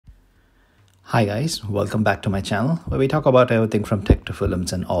Hi guys, welcome back to my channel where we talk about everything from tech to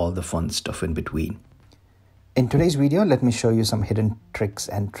films and all the fun stuff in between. In today's video, let me show you some hidden tricks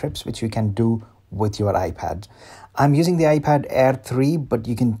and tips which you can do with your iPad. I'm using the iPad Air 3, but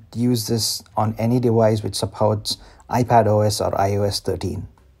you can use this on any device which supports iPadOS or iOS 13.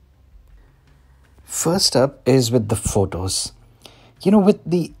 First up is with the photos. With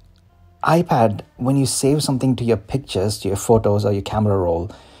the iPad, when you save something to your pictures, to your photos or your camera roll,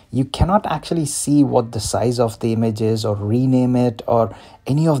 you cannot actually see what the size of the image is or rename it or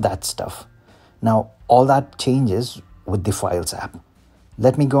any of that stuff. Now, all that changes with the Files app.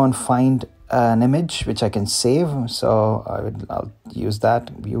 Let me go and find an image which I can save. So I'll use that,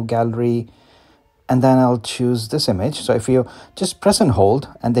 view gallery, and then I'll choose this image. So if you just press and hold,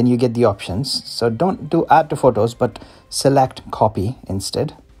 and then you get the options. So don't do add to photos, but select copy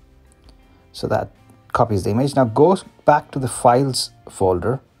instead. So that copies the image. Now go back to the Files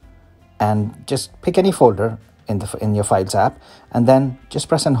folder and just pick any folder in your Files app, and then just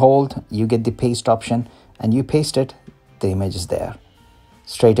press and hold. You get the paste option and you paste it. The image is there.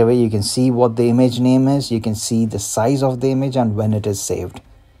 Straight away you can see what the image name is. You can see the size of the image and when it is saved.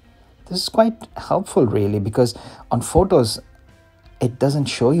 This is quite helpful really, because on photos it doesn't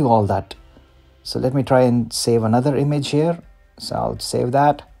show you all that. So let me try and save another image here. So I'll save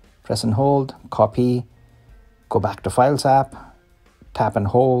that, press and hold, copy, go back to Files app, tap and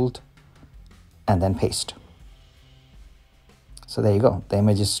hold, and then paste. So there you go, the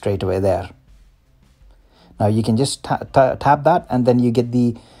image is straight away there. Now you can just tap that, and then you get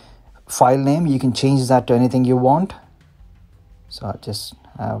the file name. You can change that to anything you want. So I'll just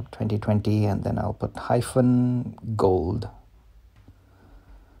have 2020, and then I'll put -gold.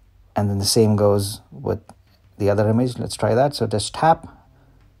 And then the same goes with the other image. Let's try that. So just tap,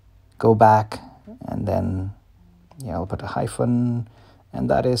 go back, and then I'll put a hyphen, and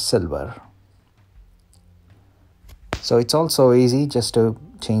that is silver. So it's also easy just to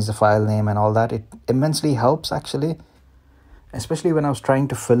change the file name and all that. It immensely helps actually, especially when I was trying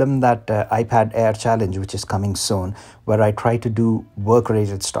to film that iPad Air challenge, which is coming soon, where I try to do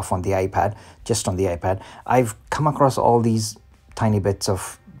work-related stuff on the iPad, just on the iPad. I've come across all these tiny bits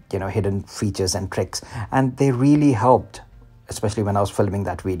of hidden features and tricks, and they really helped, especially when I was filming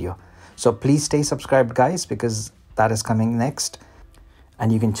that video. So please stay subscribed guys, because that is coming next,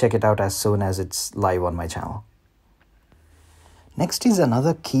 and you can check it out as soon as it's live on my channel. Next is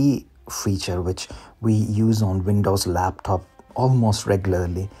another key feature which we use on Windows laptop almost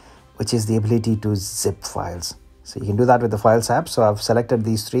regularly, which is the ability to zip files. So you can do that with the Files app. So I've selected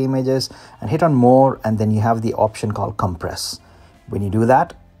these 3 images and hit on more, and then you have the option called compress. When you do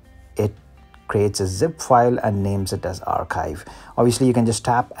that, it creates a zip file and names it as archive. Obviously you can just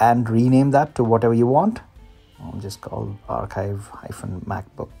tap and rename that to whatever you want. I'll just call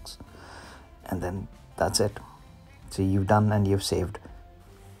archive-macbooks, and then that's it. So you've done and you've saved.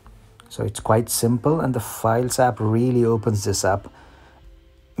 So it's quite simple, and the Files app really opens this up,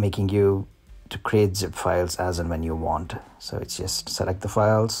 making you to create zip files as and when you want. So it's just select the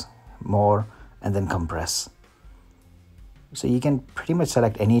files, more, and then compress. So you can pretty much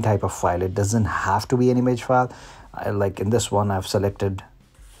select any type of file. It doesn't have to be an image file. Like in this one, I've selected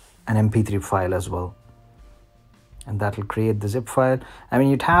an MP3 file as well. And that will create the zip file. I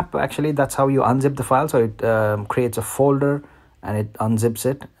mean, you tap, actually, that's how you unzip the file. So it creates a folder and it unzips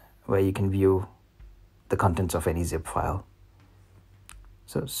it, where you can view the contents of any zip file.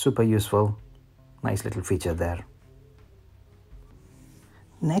 So super useful, nice little feature there.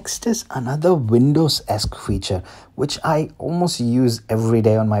 Next is another Windows-esque feature, which I almost use every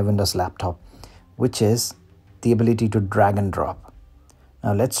day on my Windows laptop, which is the ability to drag and drop.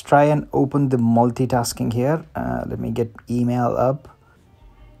 Now let's try and open the multitasking here. Let me get email up.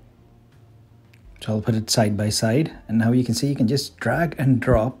 So I'll put it side by side, and now you can see you can just drag and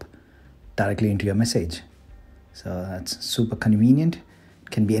drop directly into your message. So that's super convenient.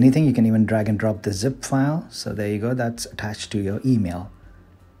 It can be anything. You can even drag and drop the zip file. So there you go, that's attached to your email.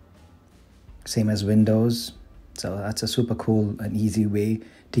 Same as Windows. So that's a super cool and easy way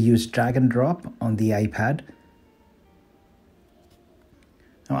to use drag and drop on the iPad.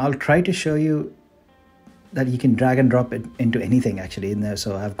 Now I'll try to show you that you can drag and drop it into anything actually in there.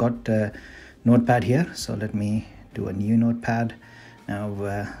 So I've got a notepad here. So let me do a new notepad. Now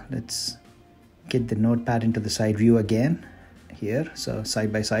let's get the notepad into the side view again here. So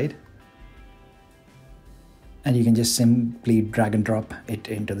side by side. And you can just simply drag and drop it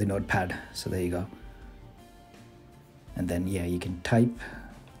into the notepad. So there you go. And then you can type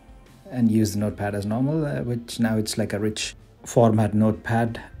and use the notepad as normal, which now it's like a rich format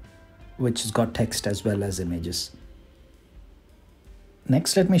notepad, which has got text as well as images.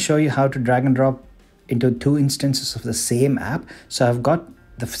 Next, let me show you how to drag and drop into two instances of the same app. So I've got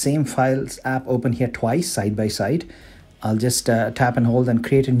the same files app open here twice side by side. I'll just tap and hold and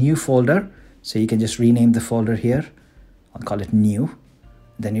create a new folder. So you can just rename the folder here. I'll call it new.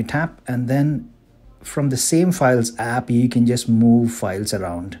 Then you tap, and then from the same files app, you can just move files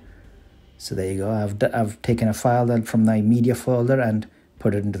around. So there you go. I've taken a file from my media folder and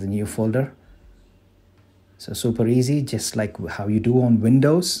put it into the new folder. So super easy, just like how you do on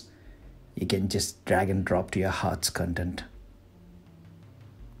Windows. You can just drag and drop to your heart's content.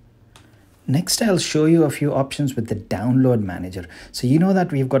 Next, I'll show you a few options with the download manager. So you know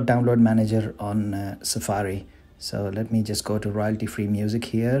that we've got download manager on Safari. So let me just go to royalty-free music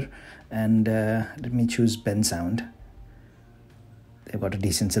here, and let me choose Bensound. They've got a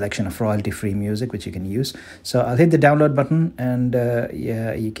decent selection of royalty-free music which you can use. So I'll hit the download button, and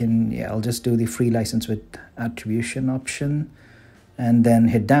I'll just do the free license with attribution option, and then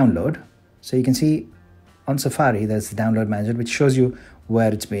hit download. So you can see on Safari there's the download manager, which shows you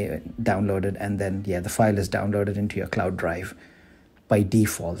where it's been downloaded, and then the file is downloaded into your cloud drive by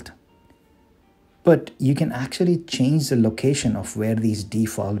default. But you can actually change the location of where these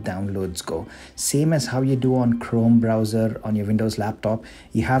default downloads go. Same as how you do on Chrome browser on your Windows laptop,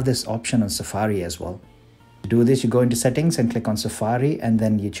 you have this option on Safari as well. To do this, you go into settings and click on Safari, and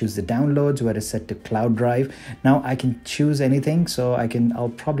then you choose the downloads where it's set to cloud drive. Now I can choose anything, so I'll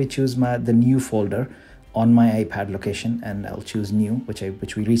probably choose the new folder on my iPad location, and I'll choose new, which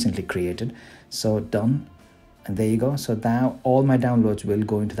we recently created. So done, and there you go. So now all my downloads will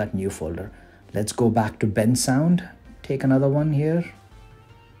go into that new folder. Let's go back to Bensound, take another one here,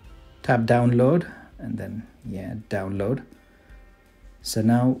 tap download, and then download. So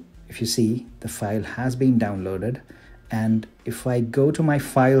now if you see, the file has been downloaded, and if I go to my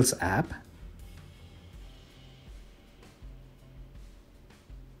Files app,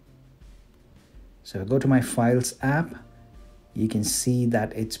 so I go to my Files app, you can see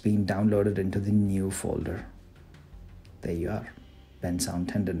that it's been downloaded into the new folder. There you are,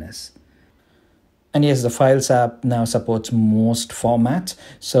 Bensound Tenderness. And yes, the Files app now supports most formats,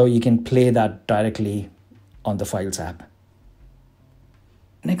 so you can play that directly on the Files app.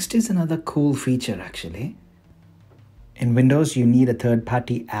 Next is another cool feature actually. In Windows, you need a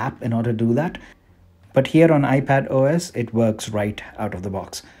third-party app in order to do that. But here on iPadOS, it works right out of the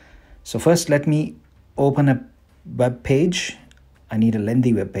box. So first, let me open a web page. I need a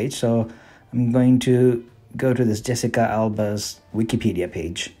lengthy web page, so I'm going to go to this Jessica Alba's Wikipedia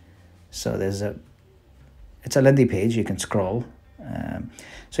page. So it's a lengthy page, you can scroll.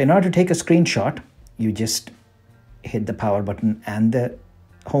 So in order to take a screenshot, you just hit the power button and the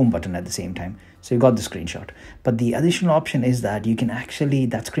home button at the same time. So you got the screenshot. But the additional option is that you can that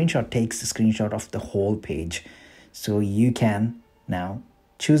screenshot takes the screenshot of the whole page. So you can now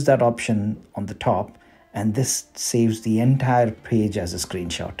choose that option on the top, and this saves the entire page as a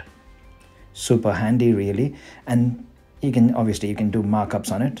screenshot. Super handy really. And you can do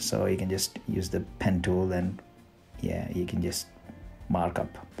markups on it, so you can just use the pen tool, and you can just mark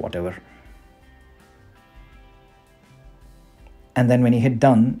up whatever. And then when you hit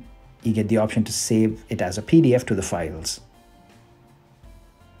done, you get the option to save it as a PDF to the files.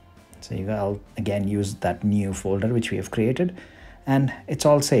 So I'll again use that new folder which we have created, and it's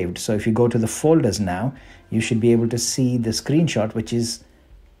all saved. So if you go to the folders now, you should be able to see the screenshot, which is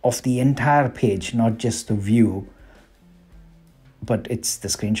of the entire page, not just the view, but it's the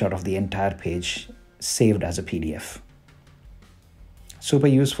screenshot of the entire page saved as a PDF. Super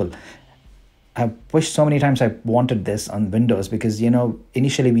useful. I've wished so many times I wanted this on Windows, because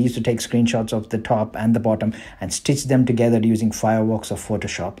initially we used to take screenshots of the top and the bottom and stitch them together using Fireworks or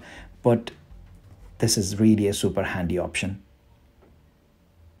Photoshop, but this is really a super handy option.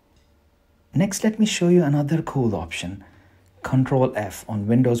 Next, let me show you another cool option, Control F on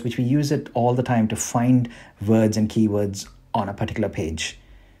Windows, which we use it all the time to find words and keywords on a particular page.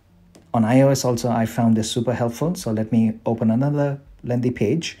 On iOS also, I found this super helpful. So let me open another lengthy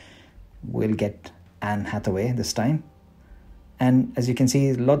page. We'll get Anne Hathaway this time. And as you can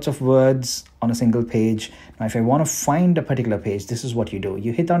see, lots of words on a single page. Now, if I want to find a particular page, this is what you do.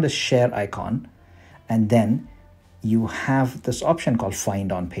 You hit on the share icon, and then you have this option called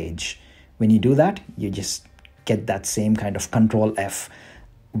Find on Page. When you do that, you just get that same kind of Control F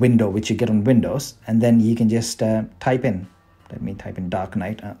window which you get on Windows, and then you can just type in. Let me type in Dark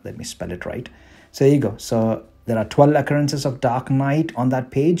Knight. Let me spell it right. So there you go. So there are 12 occurrences of Dark Knight on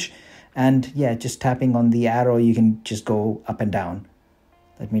that page. And just tapping on the arrow, you can just go up and down.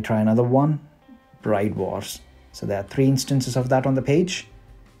 Let me try another one, Bride Wars. So there are 3 instances of that on the page.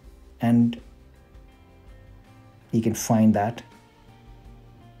 And you can find that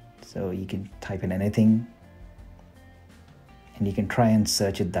So you can type in anything and you can try and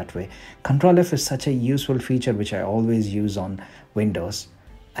search it that way. Control F is such a useful feature which I always use on Windows,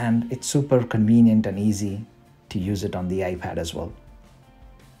 and it's super convenient and easy to use it on the iPad as well.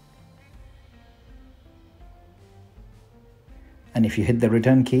 And if you hit the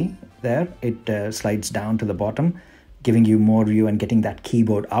return key there, it slides down to the bottom, giving you more view and getting that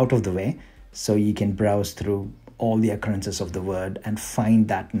keyboard out of the way so you can browse through all the occurrences of the word and find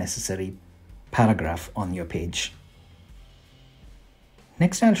that necessary paragraph on your page.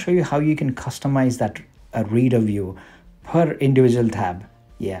 Next, I'll show you how you can customize that reader view per individual tab.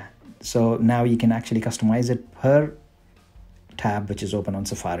 Yeah, so now you can actually customize it per tab which is open on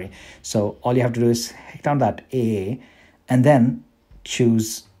Safari. So all you have to do is hit down that A and then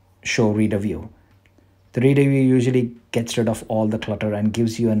choose show reader view. The reader view usually gets rid of all the clutter and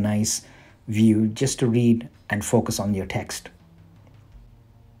gives you a nice view just to read and focus on your text.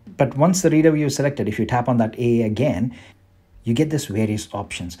 But once the reader view is selected, if you tap on that A again, you get this various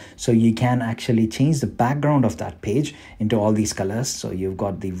options. So you can actually change the background of that page into all these colors. So you've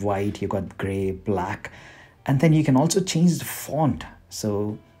got the white, you've got gray, black, and then you can also change the font.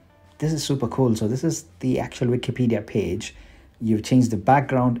 So this is super cool. So this is the actual Wikipedia page. You've changed the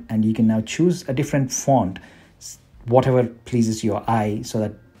background and you can now choose a different font, whatever pleases your eye, so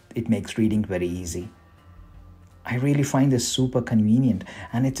that it makes reading very easy. I really find this super convenient,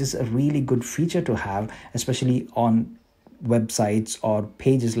 and it is a really good feature to have, especially on websites or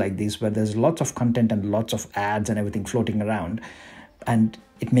pages like this where there's lots of content and lots of ads and everything floating around, and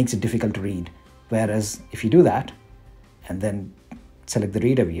it makes it difficult to read. Whereas if you do that and then select the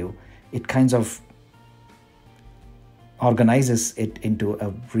reader view, it kind of organizes it into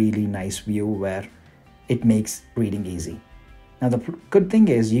a really nice view where it makes reading easy. Now the good thing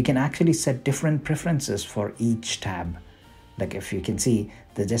is you can actually set different preferences for each tab. Like if you can see,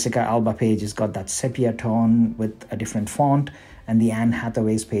 the Jessica Alba page has got that sepia tone with a different font, and the Anne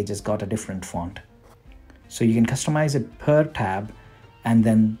Hathaway's page has got a different font. So you can customize it per tab, and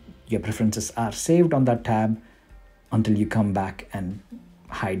then your preferences are saved on that tab until you come back and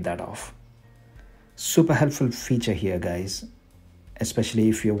hide that off. Super helpful feature here, guys. Especially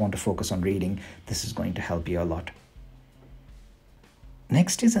if you want to focus on reading, this is going to help you a lot.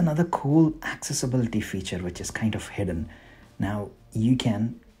 Next is another cool accessibility feature which is kind of hidden. Now you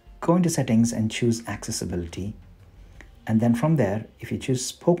can go into settings and choose accessibility, and then from there, if you choose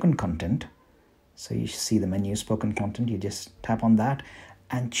spoken content, so you see the menu spoken content, you just tap on that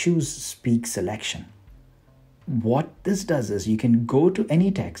and choose speak selection. What this does is you can go to any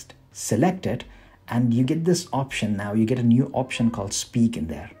text, select it, and you get this option. Now you get a new option called speak in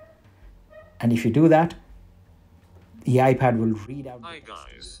there, and if you do that, the iPad will read out. Hi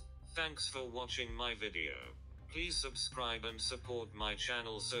guys, thanks for watching my video. Please subscribe and support my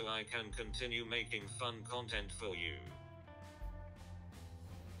channel so I can continue making fun content for you.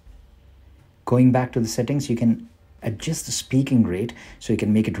 Going back to the settings, you can adjust the speaking rate, so you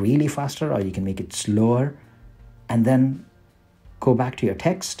can make it really faster or you can make it slower, and then go back to your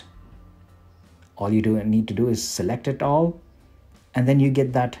text. All you need to do is select it all, and then you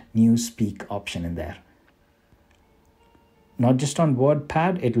get that new speak option in there. Not just on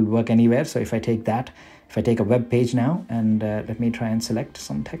WordPad, it will work anywhere. So if I take a web page now, and let me try and select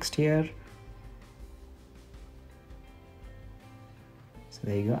some text here. So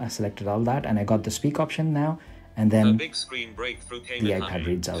there you go, I selected all that and I got the speak option now, and then a big screen breakthrough came the in iPad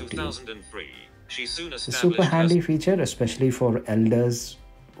reads out to you. She soon It's a super handy feature, especially for elders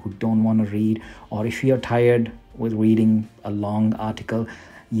who don't want to read, or if you're tired with reading a long article,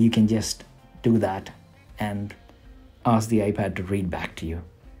 you can just do that and ask the iPad to read back to you.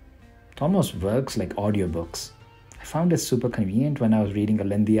 It almost works like audiobooks. I found it super convenient when I was reading a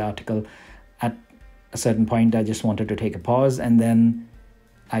lengthy article. At a certain point, I just wanted to take a pause, and then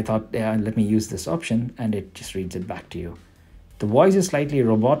I thought, yeah, let me use this option, and it just reads it back to you. The voice is slightly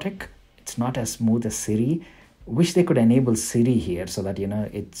robotic. It's not as smooth as Siri. Wish they could enable Siri here so that,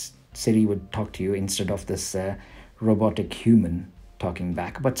 Siri would talk to you instead of this robotic human talking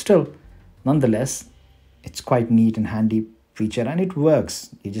back. But still, nonetheless, it's quite neat and handy feature, and it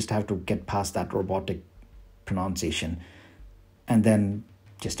works. You just have to get past that robotic pronunciation and then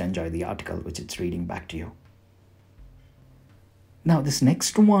just enjoy the article which it's reading back to you. Now this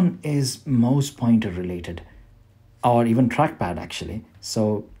next one is mouse pointer related, or even trackpad actually.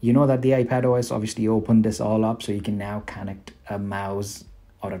 So you know that the iPadOS obviously opened this all up, so you can now connect a mouse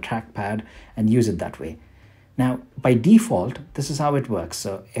or a trackpad and use it that way. Now by default, this is how it works.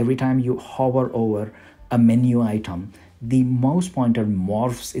 So every time you hover over a menu item, the mouse pointer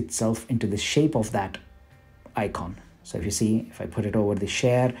morphs itself into the shape of that icon. So if you see, if I put it over the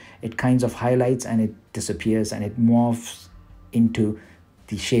share, it kinds of highlights and it disappears and it morphs into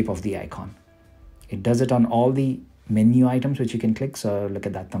the shape of the icon. It does it on all the menu items which you can click. So look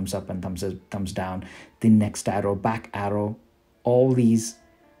at that, thumbs up and thumbs down, the next arrow, back arrow, all these,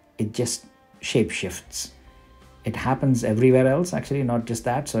 it just shape shifts. It happens everywhere else, actually, not just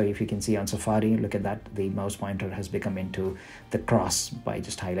that. So if you can see on Safari, look at that, the mouse pointer has become into the cross by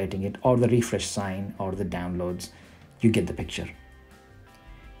just highlighting it, or the refresh sign, or the downloads. You get the picture.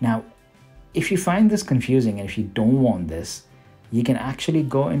 Now, if you find this confusing and if you don't want this, you can actually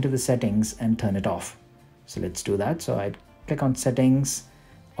go into the settings and turn it off. So let's do that. So I click on settings.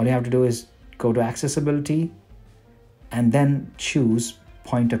 All you have to do is go to accessibility and then choose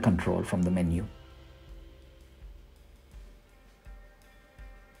pointer control from the menu.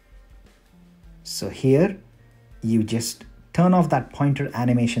 So here you just turn off that pointer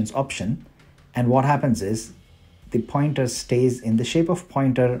animations option, and what happens is the pointer stays in the shape of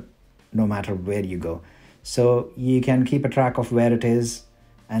pointer no matter where you go. So you can keep a track of where it is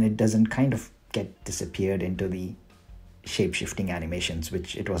and it doesn't kind of get disappeared into the shape-shifting animations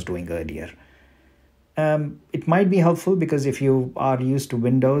which it was doing earlier. It might be helpful because if you are used to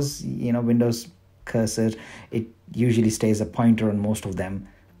Windows, Windows cursor, it usually stays a pointer on most of them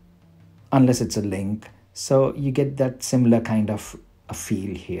unless it's a link. So you get that similar kind of a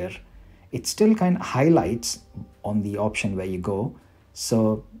feel here. It still kind of highlights on the option where you go,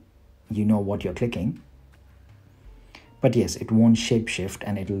 so you know what you're clicking. But yes, it won't shapeshift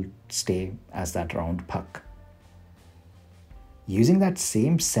and it'll stay as that round puck. Using that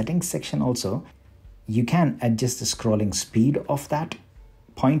same settings section also, you can adjust the scrolling speed of that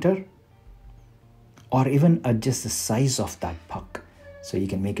pointer or even adjust the size of that puck. So you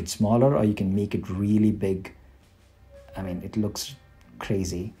can make it smaller or you can make it really big. I mean, it looks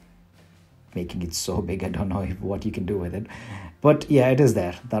crazy making it so big. I don't know what you can do with it, but yeah, it is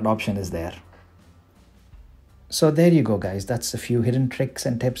there. That option is there. So there you go, guys. That's a few hidden tricks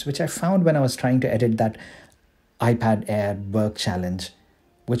and tips which I found when I was trying to edit that iPad Air work challenge,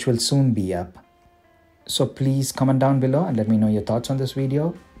 which will soon be up. So please comment down below and let me know your thoughts on this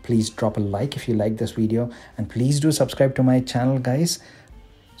video. Please drop a like if you like this video, and please do subscribe to my channel, guys,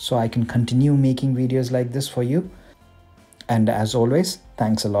 so I can continue making videos like this for you. And as always,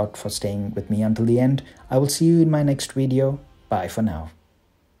 thanks a lot for staying with me until the end. I will see you in my next video. Bye for now.